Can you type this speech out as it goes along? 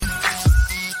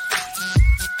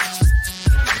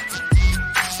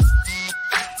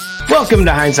Welcome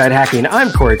to Hindsight Hacking.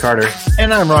 I'm Corey Carter.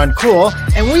 And I'm Ron Cool,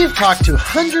 and we've talked to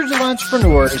hundreds of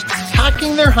entrepreneurs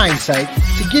hacking their hindsight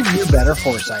to give you better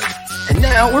foresight. And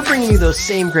now we're bringing you those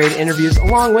same great interviews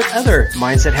along with other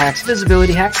mindset hacks,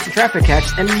 visibility hacks, and traffic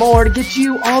hacks, and more to get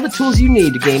you all the tools you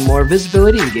need to gain more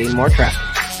visibility and gain more traffic.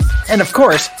 And of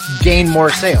course, gain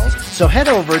more sales. So head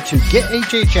over to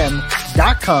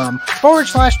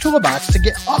gethhm.com/toolbox to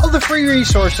get all the free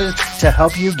resources to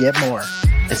help you get more.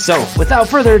 And so, without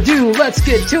further ado, let's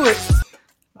get to it.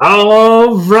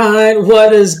 All right,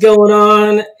 what is going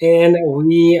on? And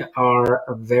we are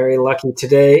very lucky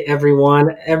today,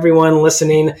 everyone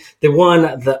listening, the one,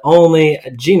 the only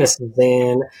Gina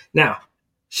Suzanne. Now,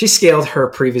 she scaled her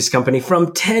previous company from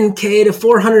 10K to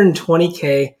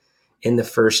 420K in the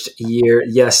first year.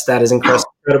 Yes, that is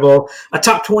incredible. A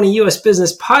top 20 US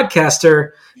business podcaster,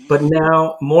 but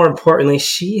now, more importantly,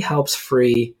 she helps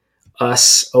free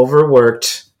us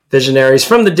overworked visionaries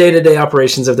from the day-to-day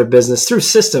operations of their business through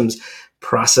systems,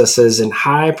 processes, and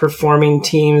high-performing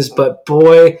teams. But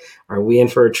boy, are we in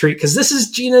for a treat, because this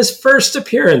is Gina's first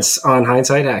appearance on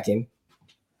Hindsight Hacking.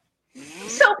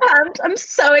 So pumped. I'm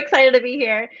so excited to be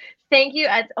here. Thank you.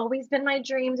 It's always been my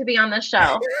dream to be on this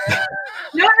show.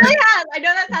 No, it really has. I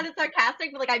know that sounded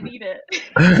sarcastic, but I need it.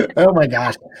 Oh my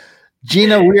gosh.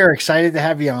 Gina, we are excited to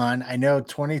have you on. I know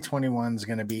 2021 is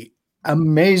going to be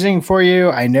amazing for you.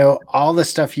 I know all the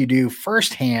stuff you do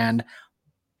firsthand,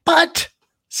 but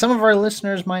some of our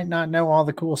listeners might not know all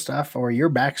the cool stuff or your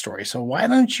backstory. So why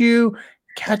don't you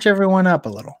catch everyone up a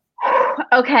little?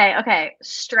 Okay.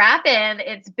 Strap in.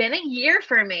 It's been a year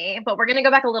for me, but we're going to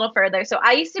go back a little further. So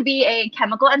I used to be a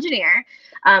chemical engineer,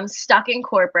 stuck in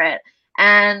corporate.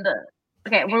 And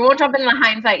okay, we won't jump into the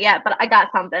hindsight yet, but I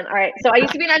got something. All right. So I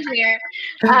used to be an engineer.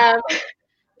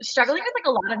 Struggling with like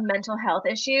a lot of mental health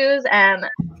issues, and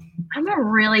I'm a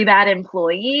really bad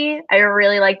employee. I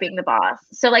really like being the boss.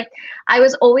 So like I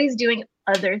was always doing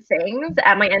other things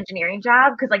at my engineering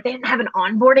job because like they didn't have an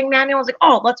onboarding manual. I was like,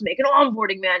 oh, let's make an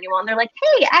onboarding manual. And they're like,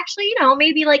 hey, actually,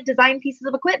 maybe like design pieces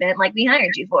of equipment like we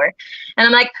hired you for. And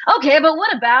I'm like, okay, but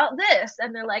what about this?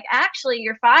 And they're like, actually,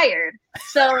 you're fired.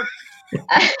 So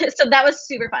so that was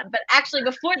super fun. But actually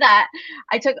before that,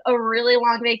 I took a really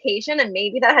long vacation, and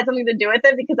maybe that had something to do with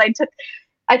it because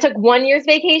I took 1 year's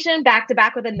vacation back to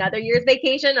back with another year's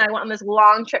vacation. I went on this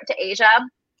long trip to Asia.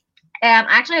 And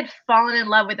I actually had fallen in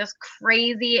love with this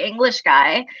crazy English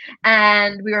guy,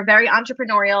 and we were very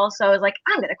entrepreneurial. So I was like,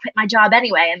 I'm going to quit my job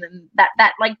anyway. And then that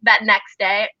next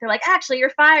day, they're like, actually,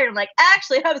 you're fired. I'm like,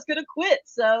 actually, I was going to quit.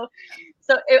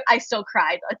 I still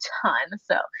cried a ton.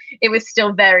 So it was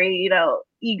still very,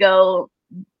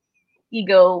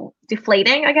 ego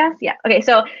deflating, I guess. Yeah. Okay.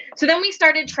 So then we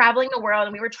started traveling the world,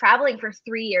 and we were traveling for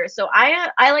 3 years. So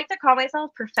I like to call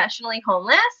myself professionally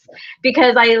homeless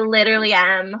because I literally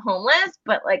am homeless,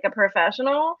 but like a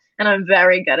professional, and I'm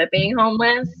very good at being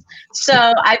homeless.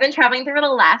 So I've been traveling for the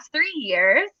last 3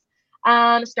 years,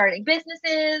 starting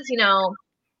businesses,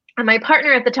 and my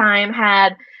partner at the time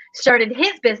had started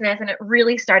his business, and it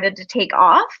really started to take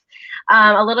off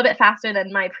a little bit faster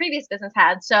than my previous business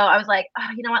had. So I was like, oh,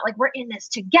 you know what? Like, we're in this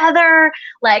together.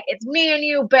 Like, it's me and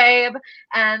you, babe.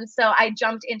 And so I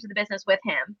jumped into the business with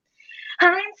him.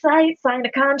 Hindsight, signed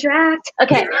a contract.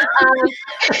 Okay.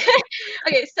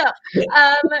 Okay. So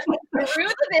grew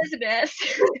the business.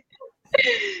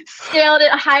 Scaled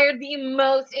it, hired the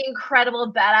most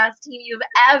incredible badass team you've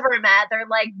ever met. They're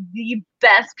like the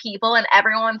best people, and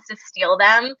everyone wants to steal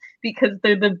them because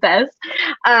they're the best.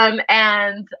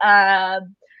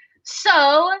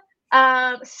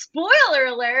 Spoiler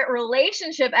alert,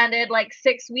 relationship ended like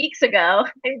 6 weeks ago.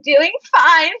 I'm doing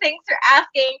fine. Thanks for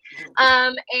asking.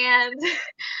 And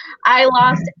I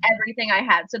lost everything I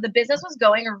had. So the business was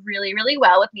going really, really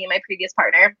well with me and my previous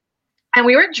partner. And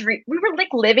we were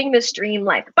like living this dream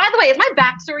life. By the way, is my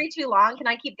backstory too long? Can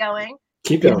I keep going?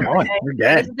 Keep going. Okay. You're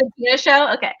good. This is the Gina show.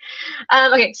 Okay.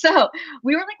 Okay. So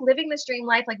we were like living this dream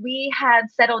life. Like we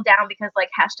had settled down because like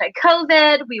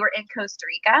 #COVID, we were in Costa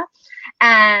Rica,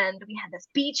 and we had this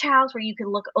beach house where you could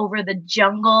look over the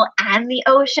jungle and the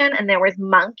ocean, and there was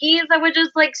monkeys that would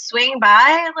just like swing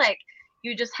by. Like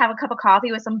you just have a cup of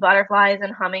coffee with some butterflies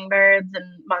and hummingbirds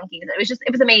and monkeys. It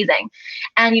was amazing.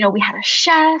 And we had a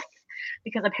chef,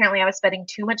 because apparently I was spending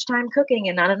too much time cooking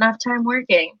and not enough time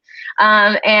working.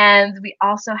 And we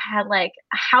also had like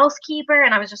a housekeeper,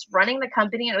 and I was just running the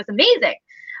company, and it was amazing.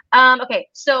 Okay,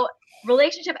 so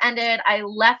relationship ended. I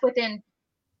left within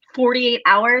 48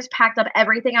 hours, packed up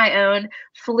everything I owned,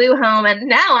 flew home, and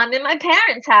now I'm in my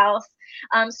parents' house,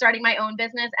 starting my own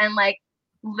business. And like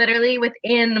literally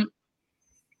within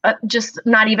just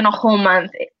not even a whole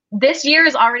month, this year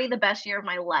is already the best year of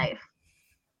my life.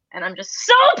 and I'm just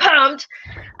so pumped.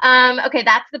 Okay,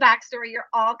 that's the backstory. You're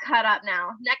all caught up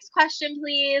now. Next question,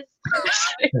 please.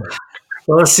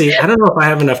 Well, let's see. I don't know if I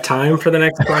have enough time for the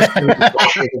next question.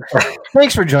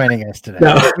 Thanks for joining us today.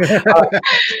 No.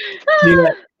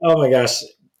 Oh my gosh,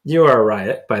 you are a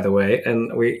riot, by the way,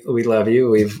 and we love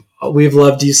you. We've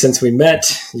loved you since we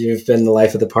met. You've been the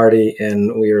life of the party,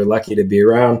 and we are lucky to be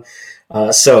around.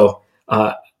 A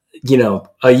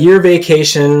year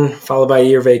vacation followed by a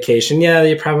year vacation. Yeah,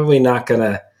 you're probably not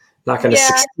gonna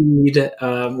succeed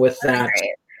with that.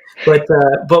 Right.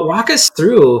 But walk us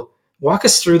through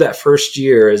that first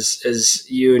year as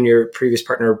you and your previous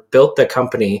partner built the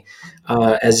company,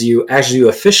 as you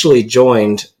officially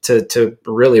joined to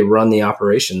really run the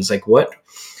operations. Like what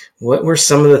were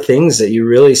some of the things that you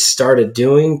really started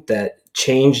doing that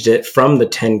changed it from the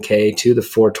 10K to the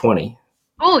 420?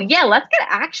 Oh, yeah, let's get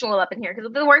actionable up in here,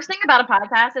 because the worst thing about a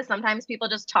podcast is sometimes people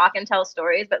just talk and tell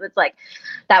stories, but it's like,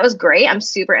 that was great. I'm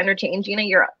super entertained, Gina.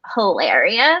 You're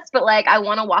hilarious, but like, I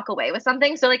want to walk away with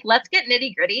something. So like, let's get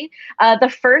nitty gritty. The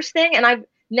first thing, and I've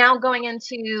now going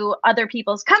into other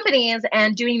people's companies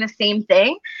and doing the same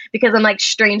thing because I'm like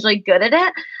strangely good at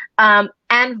it.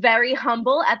 And very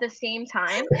humble at the same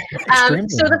time.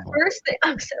 So the first thing,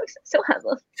 I'm so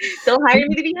humble. Don't hire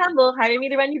me to be humble. Hire me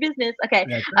to run your business. Okay.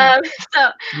 The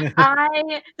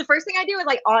first thing I do is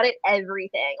like audit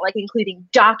everything, like including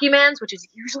documents, which is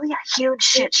usually a huge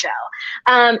shit show.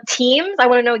 Teams, I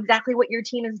want to know exactly what your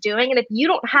team is doing. And if you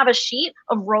don't have a sheet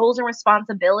of roles and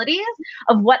responsibilities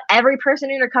of what every person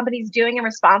in your company is doing and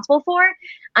responsible for,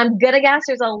 I'm gonna guess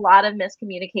there's a lot of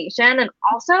miscommunication. And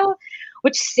also,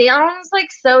 which sounds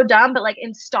like so dumb, but like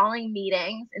implementing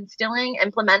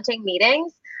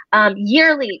meetings,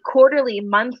 yearly, quarterly,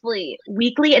 monthly,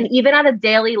 weekly, and even at a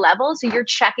daily level. So you're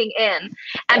checking in,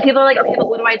 and people are like, okay, but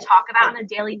what do I talk about in a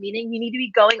daily meeting? You need to be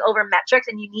going over metrics,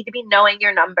 and you need to be knowing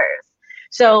your numbers.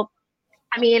 So,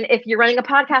 I mean, if you're running a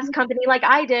podcast company like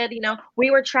I did,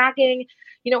 we were tracking,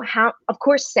 how, of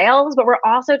course, sales, but we're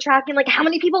also tracking like how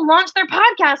many people launched their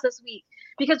podcast this week.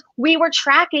 Because we were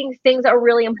tracking things that were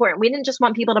really important. We didn't just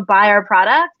want people to buy our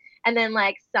product and then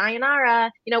like,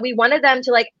 sayonara. We wanted them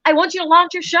to like, I want you to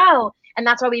launch your show. And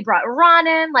that's why we brought Ron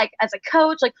in, like as a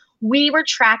coach. Like we were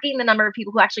tracking the number of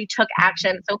people who actually took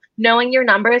action. So knowing your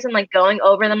numbers and like going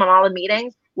over them on all the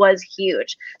meetings was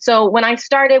huge. So when I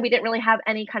started, we didn't really have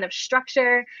any kind of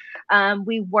structure.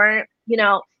 We weren't,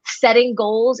 setting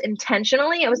goals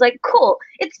intentionally. It was like, cool,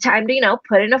 it's time to,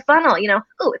 put in a funnel,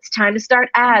 it's time to start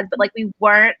ads, but like we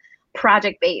weren't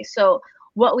project based. So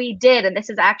what we did, and this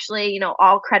is actually,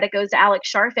 all credit goes to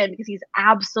Alex Sharfin because he's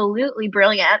absolutely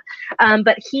brilliant.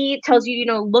 But he tells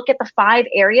you, look at the 5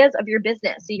 areas of your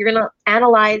business. So you're going to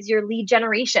analyze your lead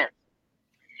generation.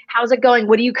 How's it going?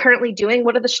 What are you currently doing?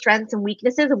 What are the strengths and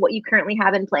weaknesses of what you currently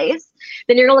have in place?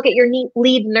 Then you're going to look at your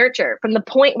lead nurture from the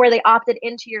point where they opted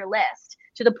into your list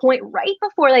to the point right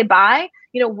before they buy.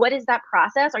 What is that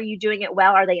process? Are you doing it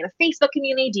well? Are they in a Facebook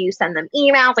community? Do you send them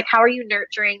emails? Like, how are you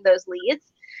nurturing those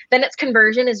leads? Then it's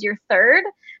conversion is your third.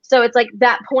 So it's like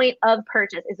that point of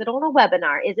purchase. Is it on a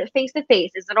webinar? Is it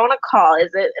face-to-face? Is it on a call?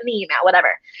 Is it an email? Whatever.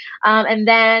 And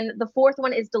then the fourth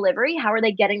one is delivery. How are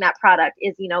they getting that product?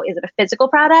 Is it a physical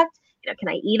product? Can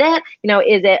I eat it?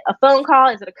 Is it a phone call?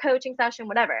 Is it a coaching session?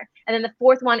 Whatever. And then the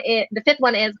fifth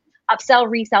one is upsell,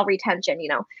 resell, retention.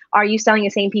 Are you selling the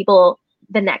same people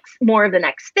more of the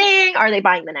next thing? Are they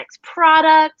buying the next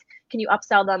product? Can you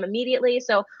upsell them immediately?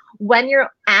 So when you're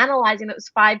analyzing those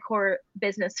 5 core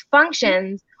business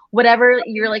functions, whatever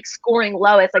you're like scoring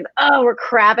low, it's like, oh, we're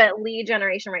crap at lead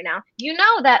generation right now. You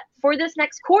know that for this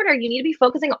next quarter, you need to be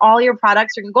focusing all your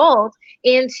products and goals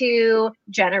into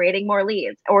generating more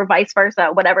leads, or vice versa,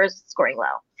 whatever's scoring low.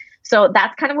 So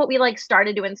that's kind of what we like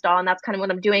started to install. And that's kind of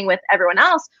what I'm doing with everyone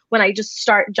else when I just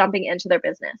start jumping into their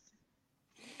business.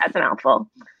 That's a mouthful.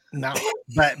 No,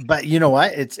 but you know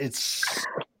what? It's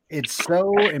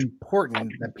so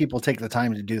important that people take the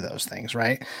time to do those things,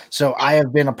 right? So I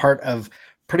have been a part of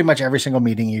pretty much every single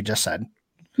meeting you just said.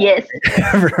 Yes.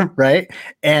 Right.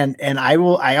 And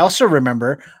I also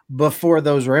remember before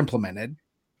those were implemented.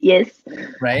 Yes.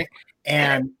 Right.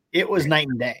 And it was night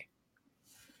and day.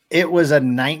 It was a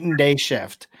night and day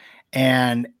shift.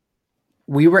 And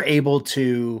we were able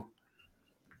to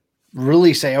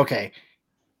really say, okay,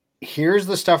 here's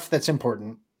the stuff that's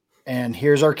important. And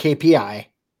here's our KPI.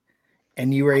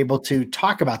 And you were able to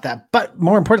talk about that. But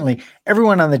more importantly,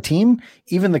 everyone on the team,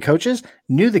 even the coaches,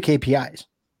 knew the KPIs.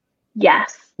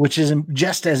 Yes. Which is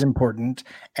just as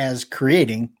as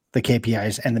creating the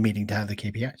KPIs and the meeting to have the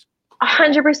KPIs.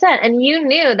 100%. And you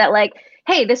knew that like,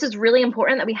 hey, this is really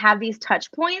important that we have these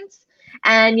touch points.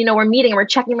 And, we're meeting and we're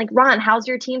checking like, Ron, how's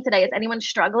your team today? Is anyone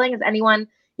struggling? Is anyone,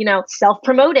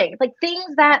 self-promoting? Like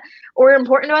things that were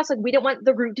important to us. Like we didn't want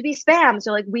the group to be spam.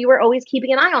 So like we were always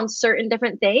keeping an eye on certain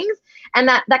different things. And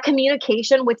that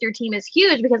communication with your team is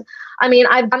huge because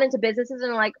I've gone into businesses and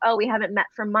they're like, oh, we haven't met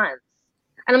for months.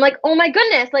 And I'm like, oh my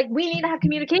goodness, like we need to have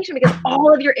communication because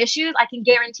all of your issues, I can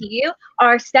guarantee you,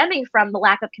 are stemming from the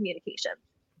lack of communication.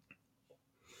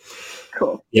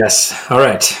 Cool. Yes. All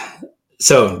right.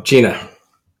 So Gina.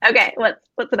 Okay. What's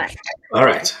the next? All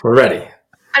right. We're ready.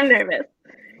 I'm nervous.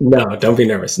 No, don't be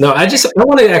nervous. No, I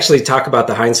want to actually talk about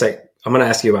the hindsight. I'm going to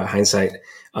ask you about hindsight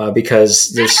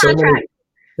because there's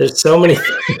so many.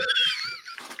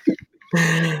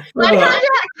 My contract.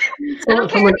 I don't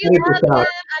care if you love them. I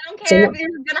don't care if you're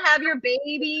going to have your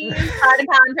baby. Sign a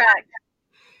contract.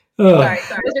 Sorry.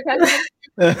 What's your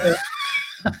question?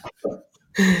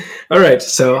 All right.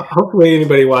 So hopefully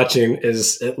anybody watching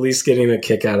is at least getting a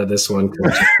kick out of this one.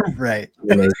 Right.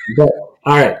 But,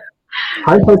 all right.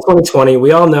 Hindsight 2020.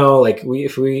 We all know, like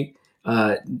if we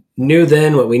knew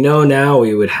then what we know now,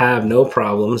 we would have no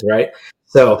problems, right?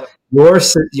 So your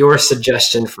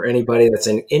suggestion for anybody that's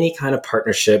in any kind of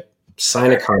partnership,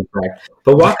 sign a contract.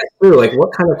 But walk us through, like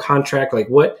what kind of contract, like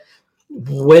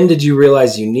when did you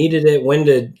realize you needed it? When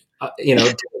did did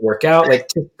it work out? Like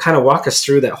to kind of walk us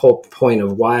through that whole point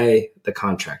of why the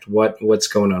contract. What's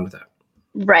going on with that?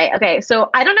 Right. Okay. So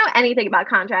I don't know anything about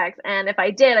contracts. And if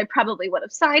I did, I probably would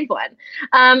have signed one.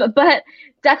 But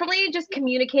definitely just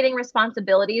communicating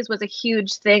responsibilities was a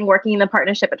huge thing working in the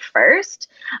partnership at first.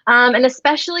 And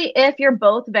especially if you're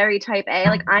both very type A,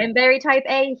 like I'm very type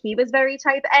A, he was very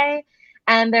type A.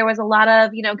 And there was a lot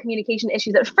of, communication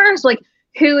issues at first, like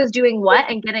who is doing what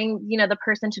and getting, the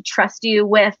person to trust you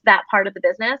with that part of the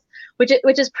business, which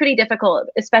is pretty difficult,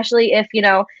 especially if,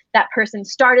 that person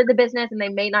started the business and they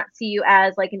may not see you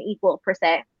as like an equal per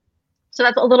se. So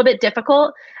that's a little bit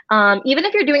difficult. Even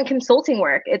if you're doing consulting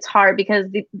work, it's hard because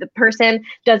the person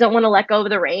doesn't want to let go of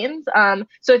the reins.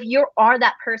 So if you are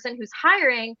that person who's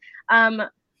hiring,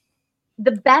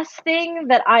 the best thing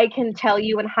that I can tell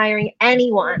you when hiring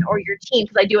anyone or your team,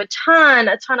 because I do a ton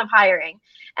of hiring,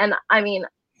 and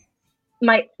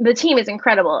the team is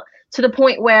incredible to the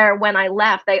point where when I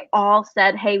left, they all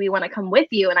said, "Hey, we want to come with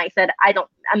you." And I said, I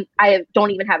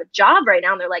don't even have a job right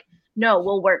now. And they're like, "No,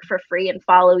 we'll work for free and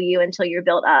follow you until you're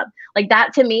built up." Like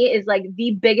that to me is like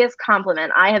the biggest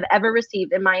compliment I have ever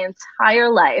received in my entire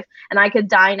life. And I could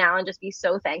die now and just be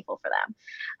so thankful for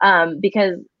them.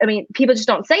 Because people just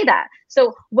don't say that.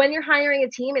 So when you're hiring a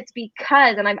team, it's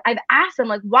because, and I've asked them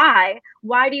like, why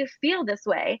do you feel this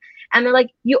way? And they're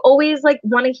like, you always like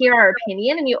want to hear our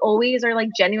opinion and you always are like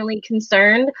genuinely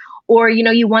concerned, or,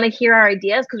 you want to hear our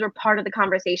ideas because we're part of the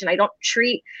conversation. I don't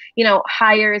treat,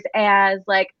 hires as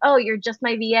like, oh, you're just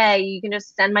my VA. You can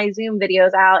just send my Zoom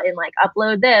videos out and like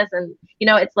upload this. And,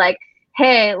 it's like,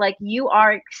 hey, like you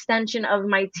are extension of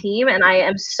my team. And I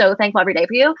am so thankful every day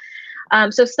for you.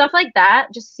 So stuff like that,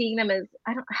 just seeing them as,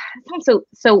 it sounds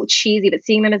so cheesy, but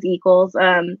seeing them as equals,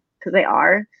 because they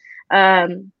are.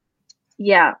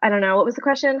 Yeah, I don't know. What was the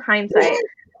question? Hindsight.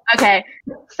 Okay.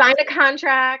 Sign a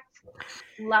contract.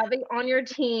 Loving on your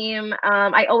team.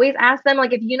 I always ask them,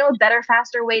 like, if you know a better,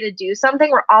 faster way to do something,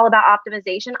 we're all about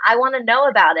optimization. I want to know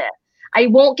about it. I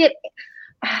won't get.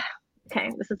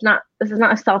 Okay, this is not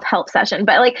a self-help session,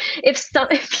 but like,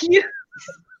 if you,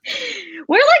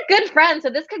 we're like good friends, so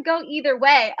this could go either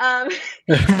way.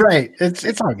 Right.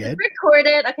 It's all good.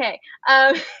 Recorded. Okay.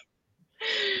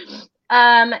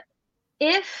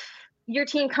 If your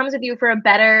team comes with you for a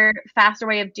better, faster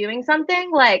way of doing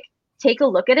something, like, take a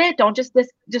look at it. Don't just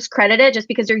discredit it just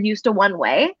because you're used to one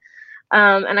way.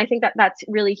 And I think that's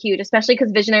really huge, especially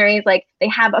because visionaries, like they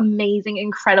have amazing,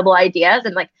 incredible ideas.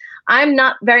 And like, I'm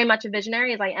not very much a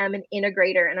visionary as I am an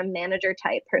integrator and a manager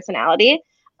type personality.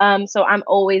 So I'm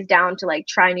always down to like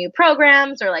try new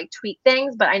programs or like tweak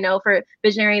things. But I know for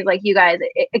visionaries like you guys,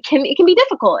 it can be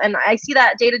difficult. And I see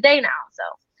that day to day now. So.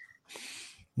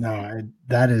 No,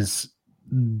 that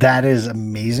is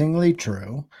amazingly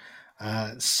true.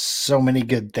 So many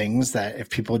good things that if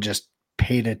people just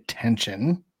paid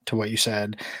attention to what you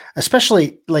said,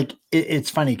 especially like it's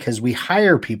funny because we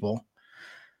hire people.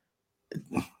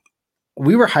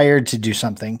 We were hired to do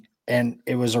something and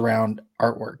it was around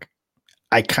artwork.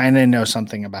 I kind of know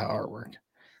something about artwork.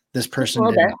 This person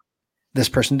did not. This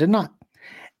person did not.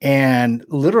 And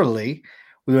literally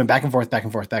we went back and forth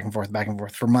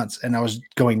for months. And I was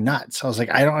going nuts. I was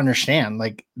like, I don't understand.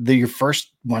 Like your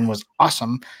first one was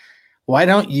awesome. Why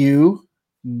don't you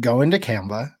go into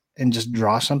Canva and just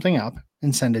draw something up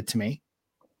and send it to me?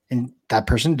 And that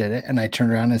person did it. And I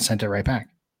turned around and sent it right back.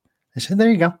 I said,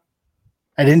 there you go.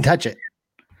 I didn't touch it.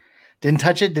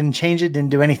 Didn't change it, didn't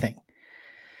do anything.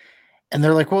 And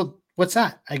they're like, well, what's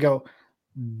that? I go,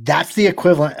 that's the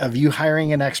equivalent of you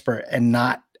hiring an expert and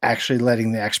not actually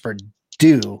letting the expert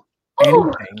do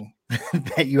anything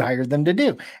that you hired them to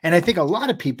do. And I think a lot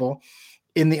of people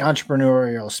in the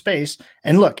entrepreneurial space,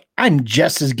 and look, I'm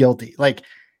just as guilty. Like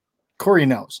Corey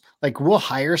knows, like we'll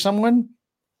hire someone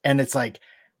and it's like,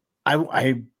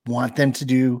 I want them to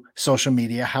do social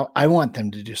media how I want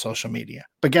them to do social media.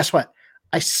 But guess what?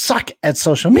 I suck at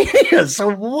social media.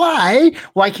 So why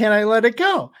can't I let it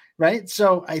go? Right.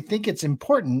 So I think it's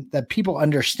important that people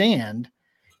understand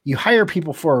you hire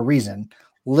people for a reason.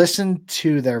 Listen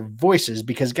to their voices,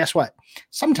 because guess what?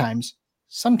 Sometimes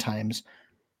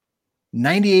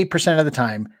 98% of the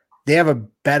time, they have a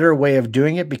better way of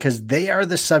doing it because they are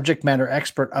the subject matter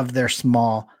expert of their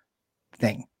small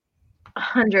thing.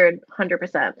 100%.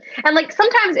 And like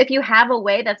sometimes if you have a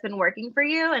way that's been working for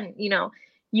you and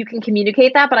you can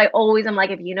communicate that, but I always am like,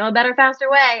 if you know a better, faster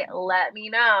way, let me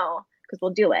know because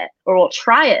we'll do it or we'll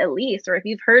try it at least. Or if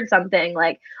you've heard something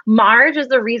like Marge is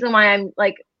the reason why I'm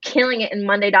like killing it in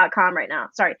Monday.com right now.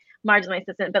 Sorry, Marge is my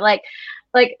assistant, but like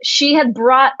she had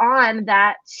brought on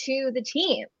that to the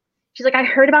team. She's like, I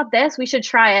heard about this, we should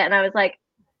try it. And I was like,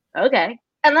 okay.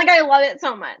 And like, I love it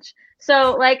so much.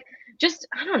 So like, just,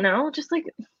 I don't know, just like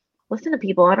listen to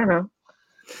people. I don't know.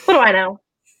 What do I know?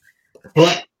 Well,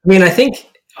 I mean, I think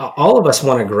all of us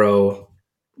want to grow.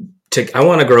 I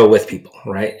want to grow with people,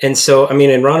 right? And so, I mean,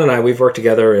 and Ron and I, we've worked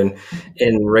together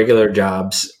in regular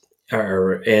jobs,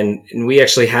 and we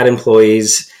actually had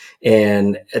employees.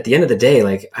 And at the end of the day,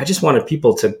 like I just wanted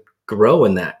people to grow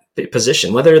in that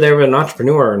position, whether they were an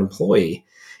entrepreneur or an employee.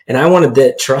 And I wanted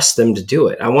to trust them to do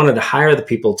it. I wanted to hire the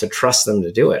people to trust them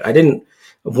to do it. I didn't.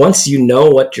 Once you know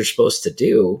what you're supposed to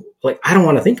do, like, I don't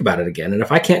want to think about it again. And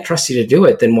if I can't trust you to do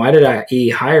it, then why did I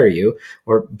hire you,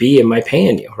 or B, am I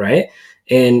paying you? Right.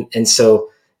 And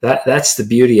so that's the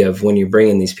beauty of when you're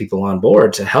bringing these people on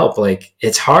board to help. Like,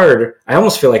 it's hard. I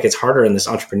almost feel like it's harder in this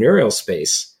entrepreneurial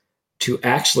space to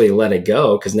actually let it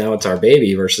go, because now it's our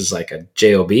baby versus like a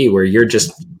job where you're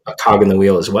just a cog in the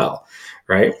wheel as well.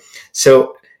 Right.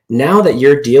 So now that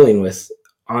you're dealing with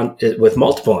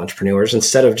multiple entrepreneurs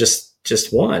instead of just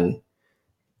one,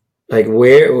 like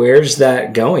where's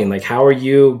that going? Like, how are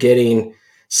you getting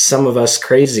some of us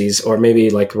crazies, or maybe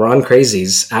like Ron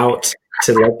crazies, out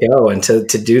to let go and to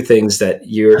do things that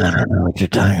I don't know what you're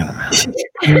talking about.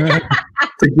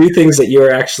 To do things that you're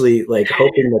actually like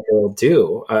hoping that they'll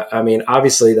do. I mean,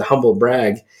 obviously the humble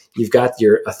brag, you've got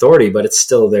your authority, but it's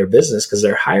still their business because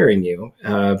they're hiring you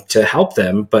to help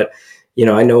them. But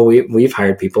I know we've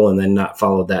hired people and then not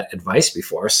followed that advice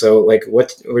before. So like,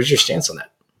 where's your stance on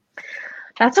that?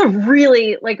 That's a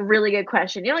really good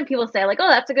question. Like people say like, oh,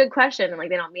 that's a good question. And like,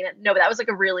 they don't mean it. No, but that was like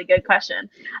a really good question.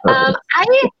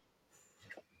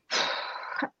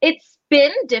 It's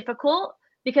been difficult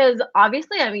because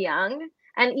obviously I'm young,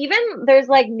 and even there's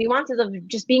like nuances of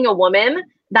just being a woman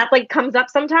that like comes up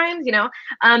sometimes,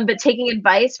 but taking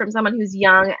advice from someone who's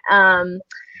young,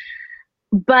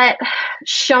 but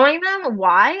showing them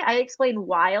why. I explain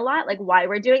why a lot, like why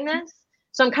we're doing this.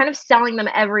 So I'm kind of selling them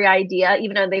every idea,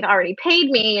 even though they've already paid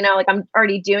me, like I'm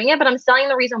already doing it, but I'm selling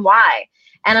the reason why.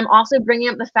 And I'm also bringing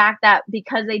up the fact that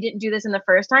because they didn't do this in the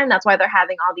first time, that's why they're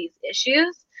having all these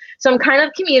issues. So I'm kind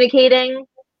of communicating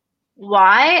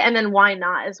why and then why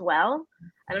not as well.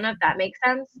 I don't know if that makes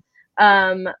sense.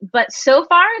 But so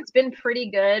far it's been pretty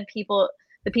good.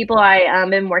 The people I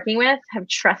been working with have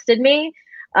trusted me,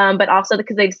 but also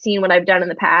because they've seen what I've done in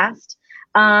the past.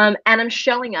 And I'm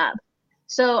showing up.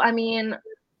 So, I mean,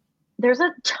 there's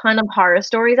a ton of horror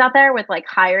stories out there with like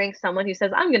hiring someone who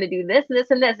says, I'm going to do this,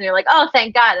 this, and this. And you're like, oh,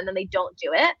 thank God. And then they don't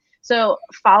do it. So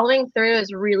following through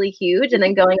is really huge. And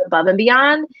then going above and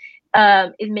beyond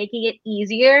is making it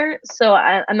easier. So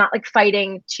I'm not like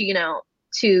fighting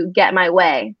to get my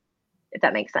way, if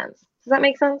that makes sense. Does that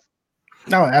make sense?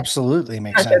 No, absolutely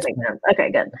makes sense. Makes sense.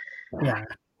 Okay, good. Yeah.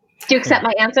 Do you accept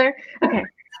my answer? Okay.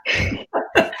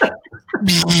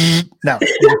 No.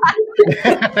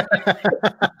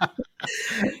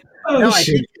 No, I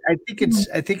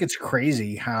think it's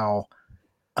crazy how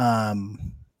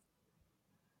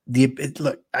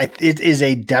it is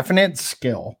a definite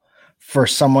skill for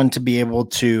someone to be able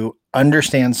to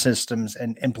understand systems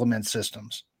and implement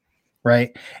systems,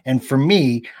 right? And for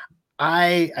me,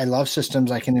 I love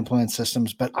systems, I can implement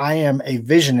systems, but I am a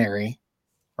visionary,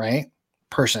 right,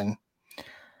 person.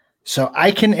 So I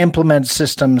can implement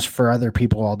systems for other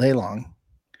people all day long.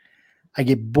 I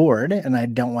get bored and I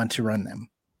don't want to run them.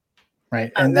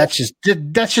 Right. And that's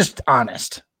just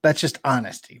honest. That's just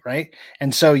honesty, right?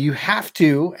 And so you have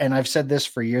to, and I've said this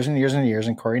for years and years and years,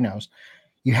 and Corey knows,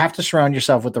 you have to surround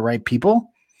yourself with the right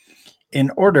people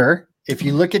in order. If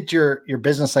you look at your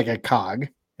business like a cog,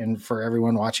 and for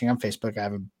everyone watching on Facebook, I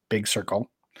have a big circle.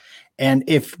 And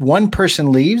if one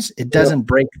person leaves, it doesn't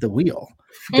break the wheel.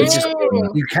 It's just,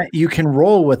 you can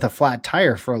roll with a flat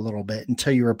tire for a little bit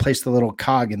until you replace the little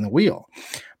cog in the wheel.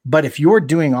 But if you're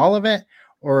doing all of it,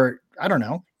 or I don't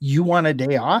know, you want a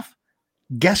day off,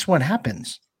 guess what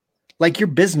happens? Like your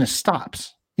business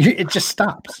stops. It just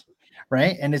stops,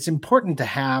 right? And it's important to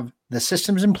have the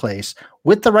systems in place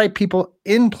with the right people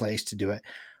in place to do it,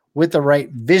 with the right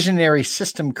visionary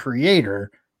system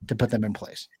creator to put them in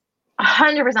place.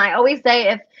 100%. I always say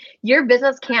if your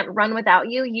business can't run without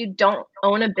you, you don't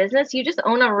own a business. You just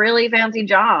own a really fancy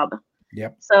job.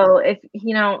 Yep. So if,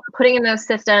 putting in those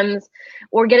systems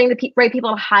or getting the right people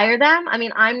to hire them. I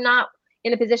mean, I'm not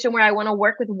in a position where I want to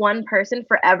work with one person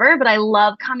forever, but I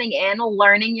love coming in,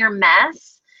 learning your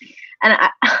mess. And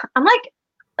I'm like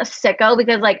a sicko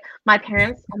because like my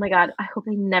parents, oh my God, I hope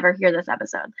they never hear this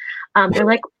episode. They're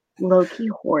like low-key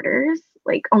hoarders.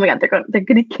 Like, oh my God, they're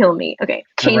gonna kill me. Okay,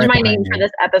 change my name for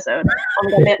this episode. Oh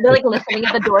my God, they're like listening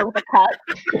at the door with a cup.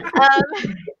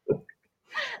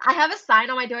 I have a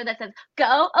sign on my door that says,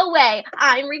 "Go away,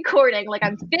 I'm recording." Like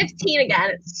I'm 15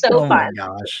 again. It's so fun. My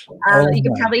gosh. You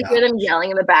can probably hear them yelling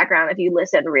in the background if you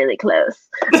listen really close.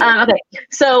 Okay,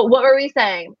 so what were we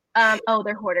saying?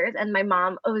 They're hoarders. And my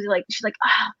mom she's like,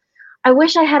 I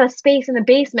wish I had a space in the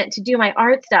basement to do my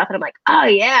art stuff. And I'm like, oh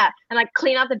yeah. And like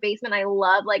clean out the basement. I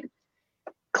love like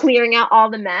clearing out all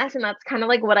the mess, and that's kind of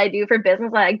like what I do for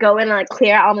business. Like I go in and like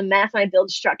clear out all the mess, and I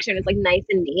build structure, and it's like nice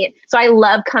and neat. So I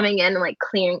love coming in and like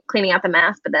cleaning out the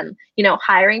mess, but then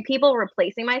hiring people,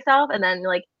 replacing myself, and then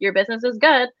like your business is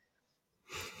good.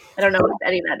 I don't know if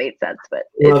any of that made sense, but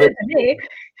it did to me.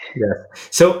 Yeah.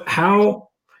 So how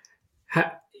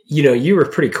you were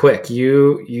pretty quick.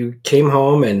 You came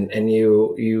home and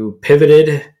you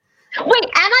pivoted. Wait,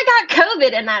 and I got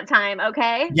COVID in that time,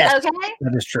 okay? Yes, okay?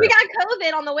 that is true. We got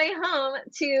COVID on the way home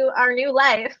to our new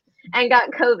life and got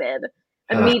COVID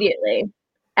immediately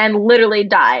and literally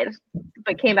died,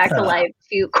 but came back to life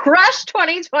to crush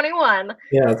 2021.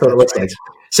 Yeah, that's what it looks like.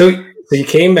 So you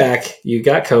came back, you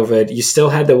got COVID, you still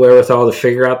had the wherewithal to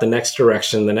figure out the next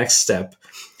direction, the next step.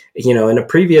 In a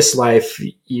previous life,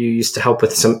 you used to help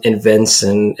with some events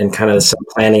and kind of some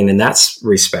planning in that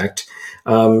respect.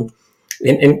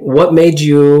 And what made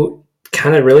you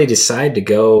kind of really decide to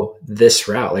go this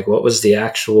route? Like, what was the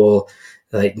actual,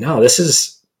 like, no, this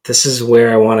is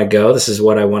where I want to go. This is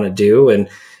what I want to do. And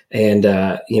I'm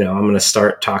going to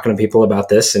start talking to people about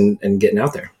this and getting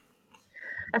out there.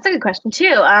 That's a good question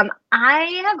too.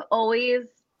 I have always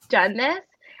done this,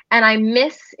 and I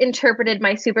misinterpreted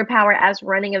my superpower as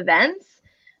running events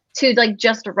to like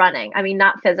just running. I mean,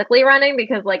 not physically running,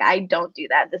 because like I don't do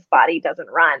that. This body doesn't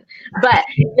run, but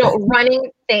running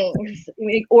things,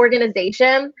 like,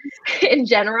 organization in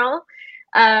general.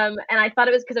 And I thought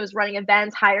it was because I was running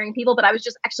events, hiring people, but I was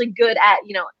just actually good at,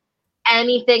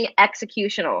 anything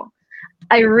executional.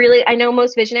 I know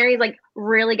most visionaries like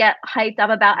really get hyped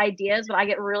up about ideas, but I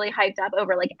get really hyped up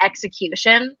over like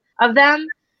execution of them.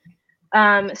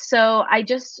 So I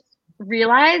just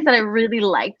realized that I really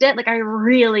liked it. Like I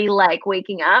really like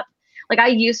waking up. Like I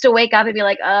used to wake up and be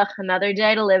like, another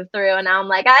day to live through. And now I'm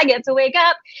like, I get to wake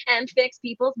up and fix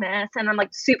people's mess. And I'm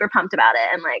like super pumped about it.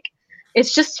 And like,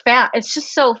 it's just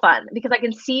so fun because I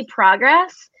can see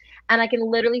progress, and I can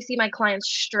literally see my clients'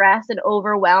 stress and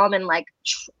overwhelm and like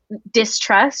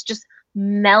distrust just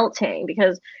melting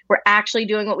because we're actually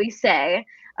doing what we say.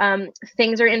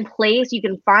 Things are in place. You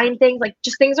can find things, like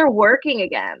just things are working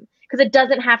again. Because it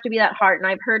doesn't have to be that hard. And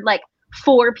I've heard like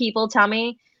 4 people tell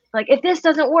me, like, if this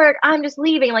doesn't work, I'm just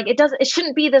leaving. Like it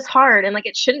shouldn't be this hard. And like,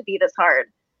 it shouldn't be this hard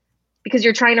because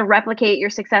you're trying to replicate your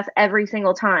success every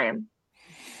single time.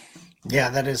 Yeah,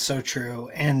 that is so true.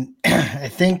 And I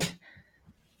think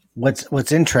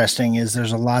what's interesting is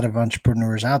there's a lot of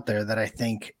entrepreneurs out there that I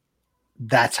think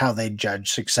that's how they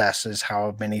judge success, is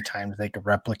how many times they could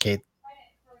replicate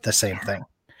the same thing.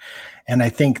 And I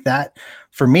think that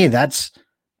for me, that's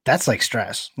like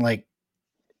stress. Like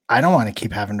I don't want to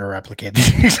keep having to replicate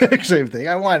the exact same thing.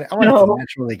 I want it to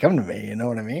naturally come to me. You know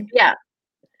what I mean? Yeah,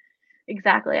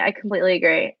 exactly. I completely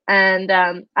agree. And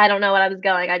I don't know what I was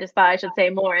going. I just thought I should say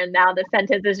more. And now the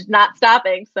sentence is not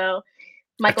stopping. So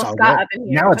Michael Scott up in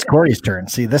here. Now it's Corey's turn.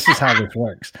 See, this is how this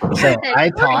works. So I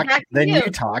talked, then you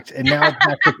talked, and now it's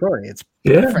back to Corey. It's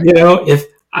perfect. If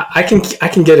I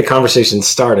can get a conversation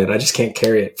started, I just can't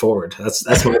carry it forward. That's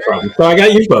my problem. So I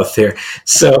got you both here.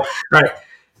 So all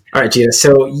right, Gina.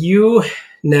 So you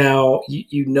Now,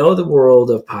 you know the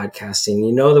world of podcasting,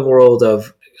 you know the world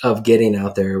of getting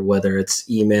out there, whether it's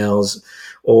emails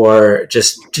or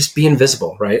just being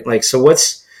visible, right? Like, so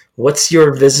what's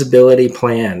your visibility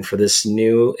plan for this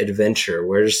new adventure?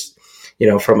 Where's,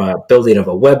 from a building of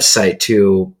a website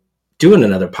to doing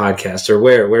another podcast, or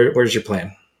where's your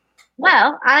plan?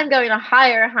 Well, I'm going to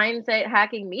hire Hindsight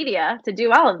Hacking Media to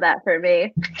do all of that for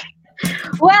me.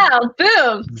 Wow,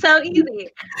 boom, so easy.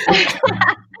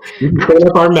 You can clean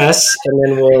up our mess, and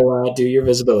then we'll do your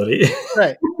visibility.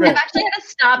 Right. I've actually had to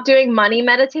stop doing money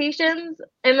meditations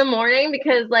in the morning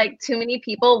because like too many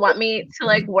people want me to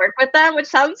like work with them, which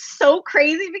sounds so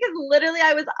crazy because literally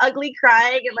I was ugly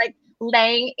crying and like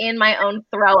laying in my own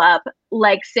throw up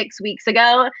like 6 weeks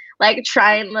ago, like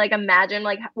trying like imagine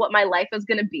like what my life was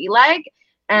gonna be like,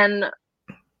 and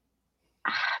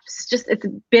it's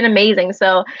been amazing.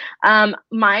 So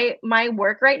my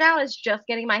work right now is just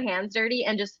getting my hands dirty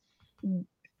and just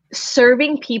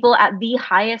serving people at the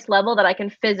highest level that I can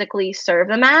physically serve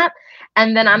them at.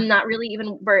 And then I'm not really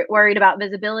even worried about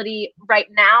visibility right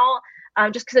now,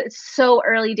 just because it's so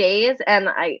early days, and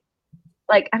I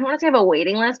don't want to say have a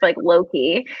waiting list, but like low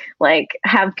key, like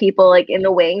have people like in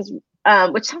the wings,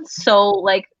 which sounds so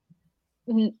like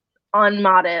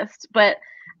unmodest, but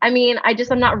I mean,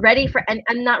 I'm not ready for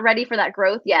that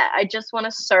growth yet. I just want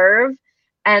to serve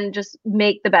and just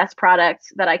make the best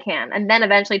product that I can, and then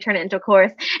eventually turn it into a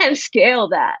course and scale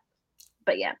that.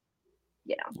 But yeah.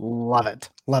 Love it.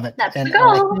 That's and the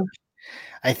goal.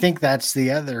 I think that's the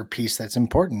other piece that's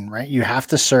important, right? You have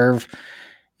to serve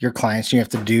your clients. You have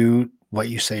to do what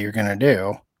you say you're going to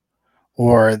do,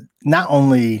 or not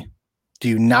only do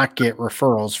you not get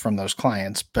referrals from those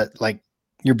clients, but like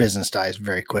your business dies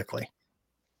very quickly.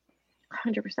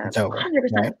 100%. So,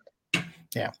 100%. right?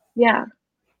 Yeah. Yeah.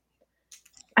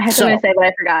 I had something to say, but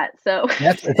I forgot. So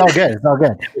it's all good. It's all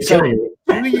good. So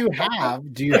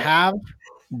do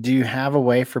you have a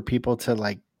way for people to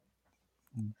like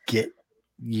get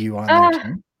you on their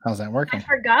team? How's that working? I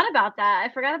forgot about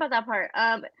that part.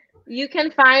 You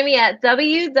can find me at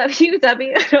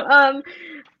www.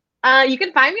 You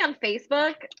can find me on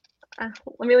Facebook.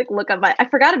 Let me look up I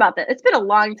forgot about that. It's been a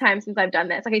long time since I've done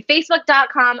this. Okay,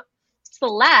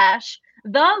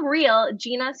 facebook.com/TheReal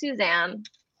Gina Suzanne.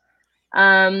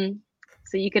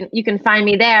 So you can find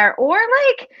me there, or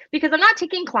like, because I'm not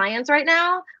taking clients right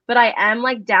now, but I am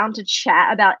like down to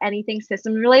chat about anything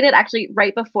systems related. Actually,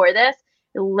 right before this,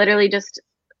 I literally just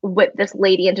whipped this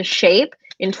lady into shape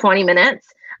in 20 minutes.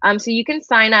 So you can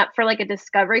sign up for like a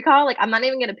discovery call. Like, I'm not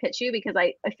even going to pitch you because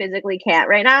I physically can't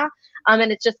right now.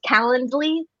 And it's just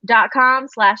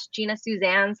calendly.com/Gina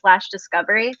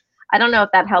Suzanne/discovery. I don't know if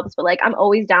that helps, but like, I'm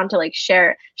always down to like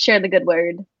share the good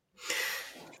word.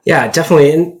 Yeah,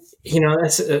 definitely. And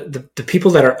that's the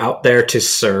people that are out there to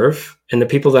serve, and the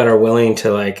people that are willing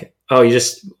to like, oh, you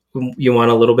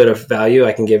want a little bit of value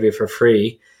I can give you for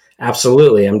free.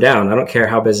 Absolutely. I'm down. I don't care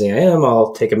how busy I am.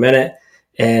 I'll take a minute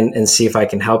and see if I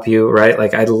can help you. Right.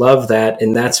 Like, I love that.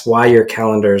 And that's why your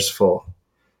calendar is full,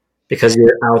 because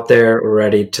you're out there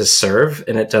ready to serve.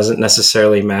 And it doesn't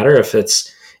necessarily matter if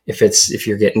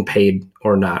you're getting paid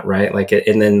or not, right? Like,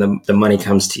 and then the money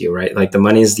comes to you, right? Like, the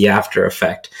money is the after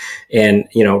effect. And,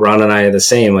 Ron and I are the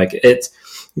same. Like, it's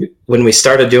when we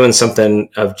started doing something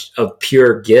of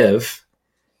pure give,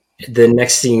 the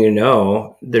next thing you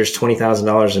know, there's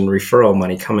 $20,000 in referral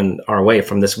money coming our way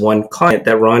from this one client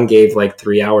that Ron gave like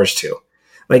 3 hours to.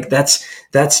 Like, that's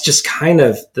just kind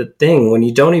of the thing when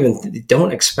you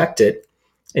don't expect it,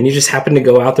 and you just happen to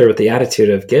go out there with the attitude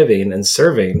of giving and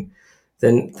serving.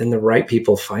 Then the right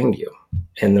people find you,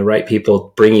 and the right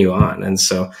people bring you on. And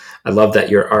so I love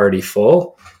that you're already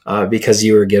full because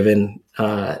you were given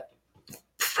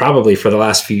probably for the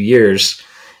last few years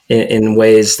in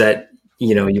ways that,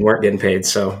 you weren't getting paid.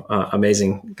 So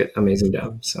amazing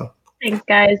job. So thanks,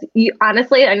 guys. You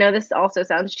honestly, I know this also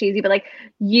sounds cheesy, but like,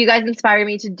 you guys inspire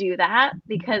me to do that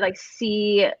because I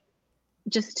see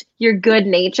just your good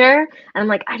nature. And I'm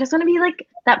like, I just want to be like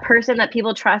that person that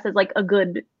people trust as like a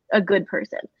good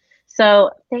person. So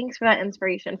thanks for that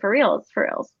inspiration. For reals.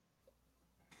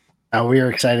 We are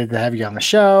excited to have you on the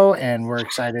show, and we're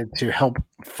excited to help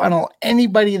funnel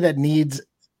anybody that needs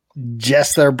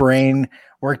just their brain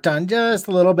worked on just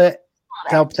a little bit,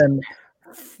 help them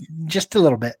just a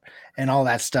little bit, and all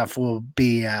that stuff will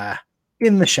be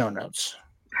in the show notes.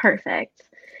 Perfect.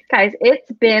 Guys,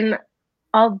 it's been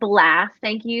a blast.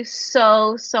 Thank you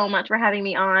so much for having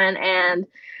me on, and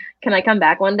can I come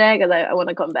back one day? Because I want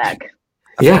to come back.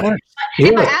 Yeah.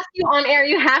 If I ask you on air,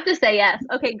 you have to say yes.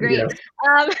 Okay, great. Yeah.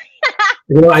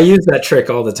 I use that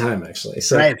trick all the time, actually.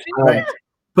 So, right.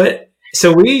 But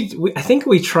So we I think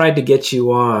we tried to get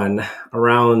you on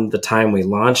around the time we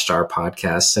launched our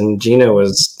podcast, and Gina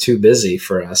was too busy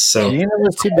for us. So Gina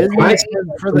was too busy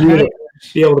for the you hack.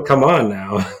 be able to come on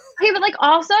now. Okay, but like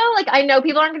also, like I know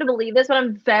people aren't going to believe this, but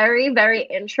I'm very, very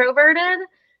introverted.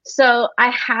 So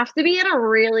I have to be in a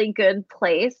really good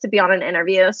place to be on an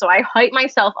interview. So I hype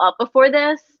myself up before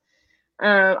this.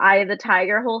 I the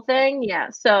tiger whole thing. Yeah.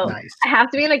 So Nice. I have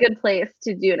to be in a good place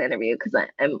to do an interview because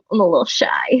I'm a little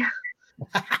shy.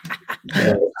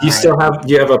 Do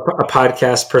you have a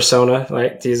podcast persona?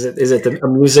 Like, is it a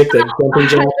music that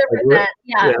 100%.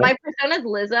 Yeah, my persona is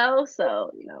Lizzo,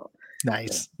 so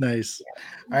Nice.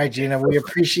 All right, Gina, we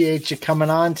appreciate you coming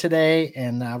on today,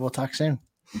 and we'll talk soon.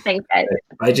 Thanks, guys.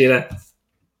 Bye, Gina.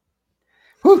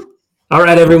 Whew. All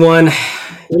right, everyone.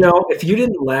 If you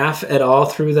didn't laugh at all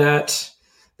through that,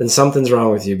 then something's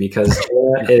wrong with you, because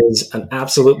Gina is an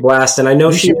absolute blast, and I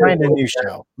know she should find a new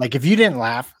show. Like, if you didn't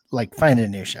laugh, find a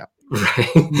new show.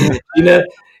 Right.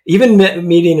 Even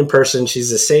meeting in person,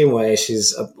 she's the same way.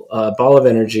 She's a ball of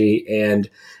energy and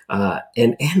a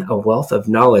wealth of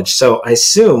knowledge. So I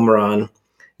assume, Ron,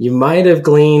 you might have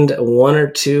gleaned one or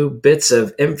two bits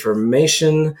of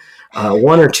information,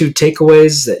 one or two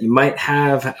takeaways that you might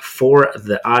have for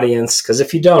the audience. Because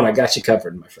if you don't, I got you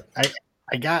covered, my friend.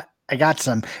 I got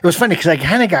some. It was funny because I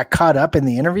kind of got caught up in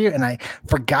the interview and I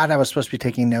forgot I was supposed to be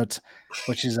taking notes,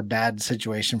 which is a bad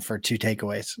situation for two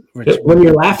takeaways. When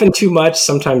you're laughing too much,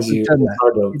 sometimes it's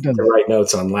hard to write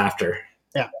notes on laughter.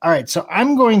 Yeah. All right. So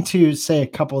I'm going to say a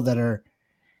couple that are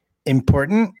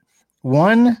important.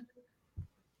 One,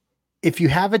 if you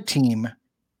have a team,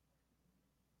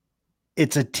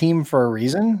 it's a team for a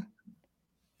reason,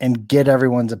 and get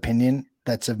everyone's opinion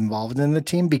that's involved in the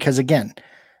team. Because again,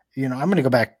 I'm going to go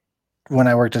back when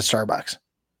I worked at Starbucks,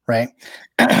 right?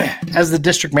 As the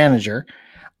district manager,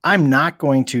 I'm not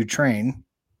going to train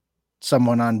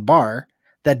someone on bar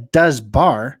that does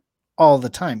bar all the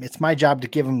time. It's my job to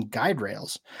give them guide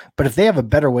rails. But if they have a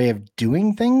better way of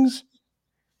doing things,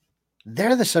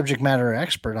 they're the subject matter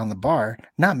expert on the bar,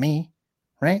 not me,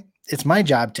 right? It's my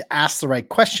job to ask the right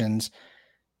questions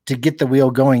to get the wheel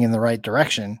going in the right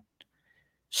direction,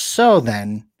 so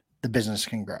then the business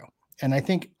can grow. And I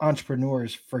think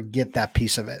entrepreneurs forget that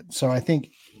piece of it. So I think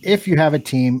if you have a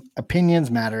team, opinions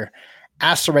matter,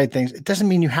 ask the right things. It doesn't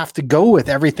mean you have to go with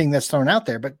everything that's thrown out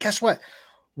there, but guess what?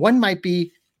 One might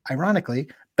be,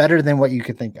 ironically, better than what you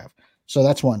could think of. So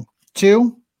that's one.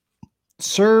 Two,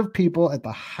 serve people at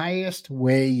the highest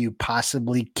way you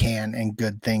possibly can, and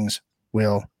good things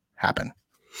will happen.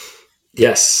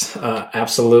 Yes,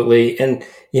 absolutely. And,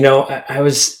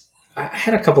 I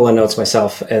had a couple of notes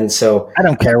myself, and so I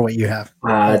don't care what you have.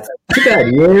 Too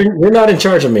bad you're not in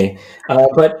charge of me.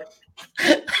 But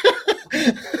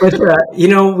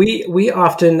we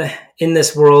often in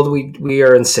this world we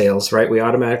are in sales, right? We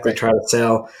automatically try to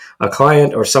sell a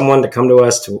client or someone to come to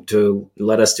us to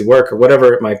let us do work or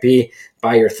whatever it might be,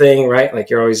 buy your thing, right? Like,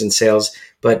 you're always in sales.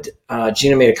 But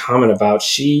Gina made a comment about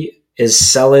she is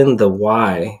selling the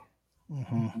why.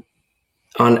 Mm-hmm.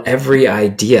 On every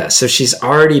idea. So she's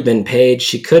already been paid.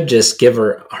 She could just give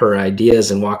her ideas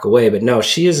and walk away, but no,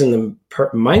 she is in the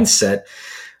mindset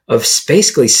of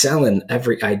basically selling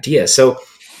every idea. So,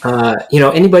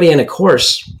 anybody in a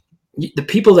course, the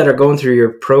people that are going through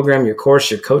your program, your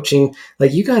course, your coaching,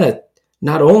 like, you gotta,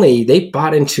 not only they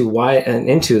bought into why and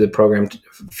into the program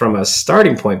from a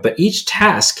starting point, but each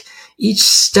task, each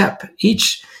step,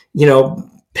 each,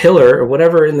 pillar or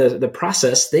whatever in the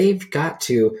process, they've got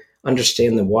to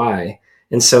understand the why.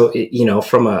 And so,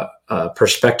 from a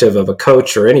perspective of a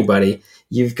coach or anybody,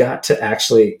 you've got to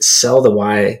actually sell the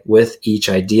why with each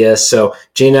idea. So,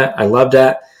 Gina, I love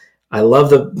that. I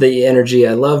love the energy.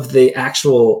 I love the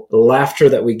actual laughter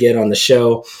that we get on the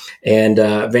show. And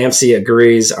Vamsi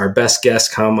agrees. Our best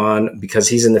guest come on because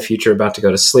he's in the future about to go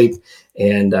to sleep.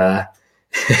 And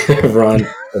Ron,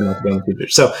 I'm not going to the future.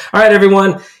 So, all right,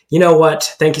 everyone. You know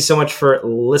what? Thank you so much for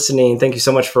listening. Thank you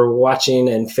so much for watching,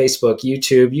 and Facebook,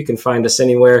 YouTube. You can find us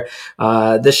anywhere.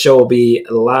 This show will be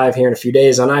live here in a few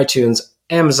days on iTunes,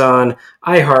 Amazon,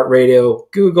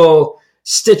 iHeartRadio, Google,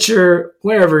 Stitcher,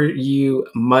 wherever you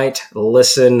might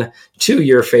listen to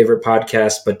your favorite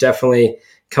podcast. But definitely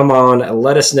come on,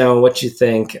 let us know what you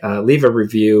think. Leave a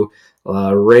review,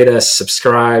 rate us,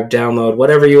 subscribe, download,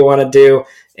 whatever you want to do.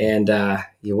 And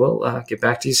you will get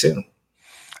back to you soon.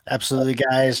 Absolutely,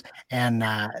 guys. And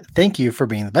thank you for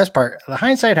being the best part of the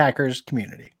Hindsight Hackers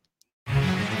community.